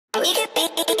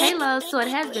Hello, so it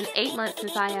has been 8 months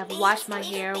since I have washed my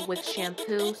hair with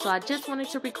shampoo, so I just wanted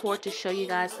to record to show you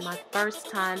guys my first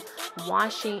time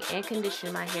washing and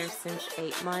conditioning my hair since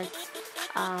 8 months.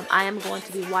 I am going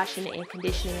to be washing and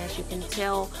conditioning, as you can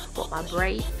tell, with my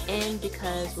braids in,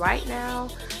 because right now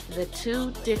the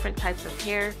two different types of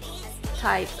hair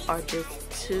types are just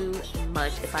too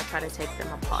much if I try to take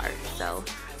them apart. So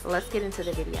let's get into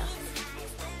the video.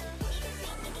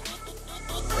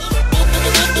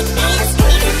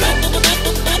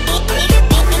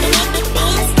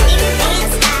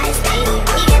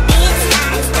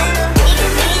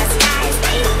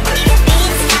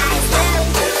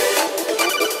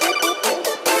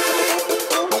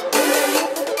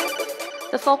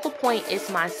 The focal point is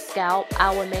my scalp.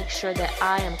 I will make sure that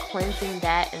I am cleansing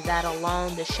that and that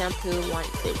alone. The shampoo,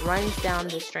 once it runs down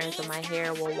the strands of my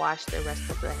hair, will wash the rest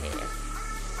of the hair.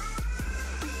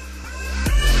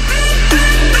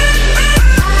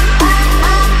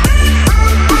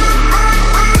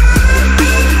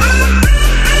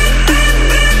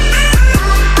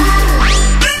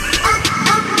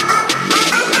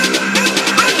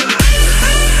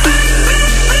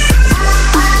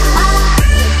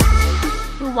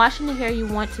 Washing the hair, you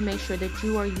want to make sure that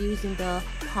you are using the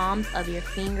palms of your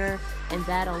finger, and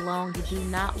that alone. You do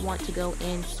not want to go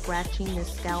in scratching the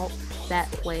scalp.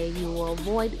 That way you will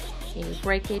avoid any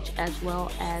breakage as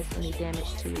well as any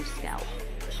damage to your scalp.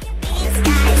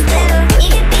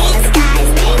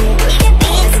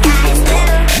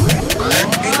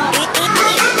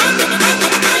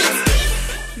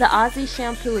 The Aussie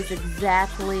shampoo is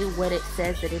exactly what it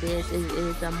says that it is. It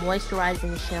is a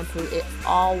moisturizing shampoo. It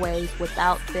always,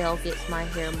 without fail, gets my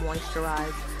hair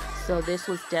moisturized. So this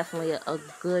was definitely a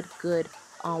good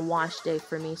wash day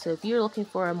for me. So if you're looking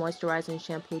for a moisturizing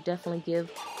shampoo, definitely give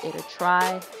it a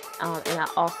try. And I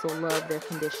also love their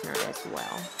conditioner as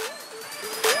well.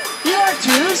 You're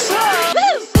too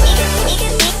slow!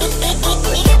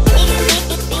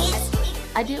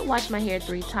 I did wash my hair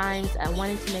 3 times. I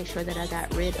wanted to make sure that I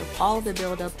got rid of all the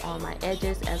buildup on my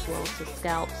edges as well as the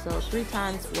scalp. So 3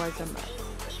 times was a must.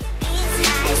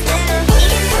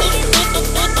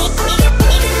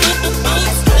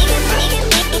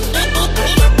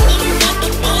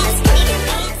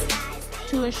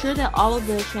 To ensure that all of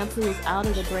the shampoo is out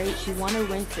of the braids, you want to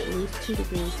rinse at least 2 to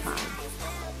 3 times.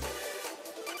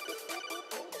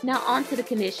 Now on to the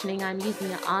conditioning. I'm using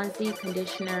the Aussie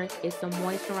conditioner. It's a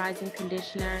moisturizing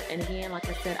conditioner, and again, like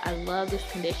I said, I love this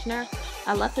conditioner.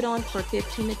 I left it on for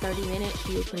 15 to 30 minutes.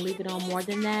 You can leave it on more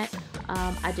than that.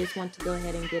 I just want to go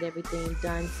ahead and get everything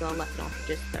done, so I left it on for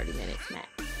just 30 minutes max.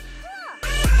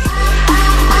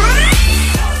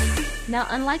 Now,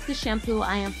 unlike the shampoo,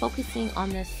 I am focusing on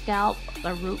the scalp,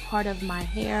 the root part of my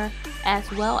hair,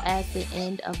 as well as the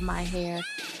end of my hair,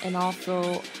 and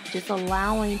also just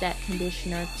allowing that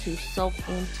conditioner to soak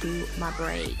into my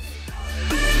braids.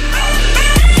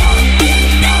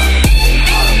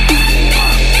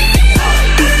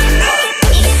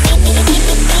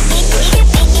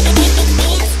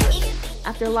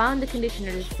 After allowing the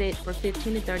conditioner to sit for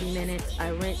 15 to 30 minutes, I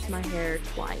rinse my hair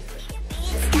twice.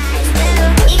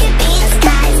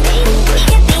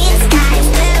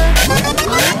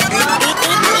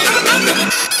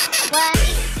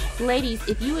 Ladies,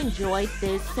 if you enjoyed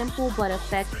this simple but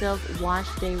effective wash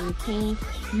day routine,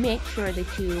 make sure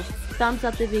that you thumbs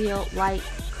up the video, like,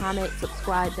 comment,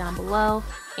 subscribe down below,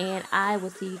 and I will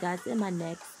see you guys in my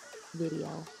next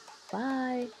video.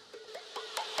 Bye.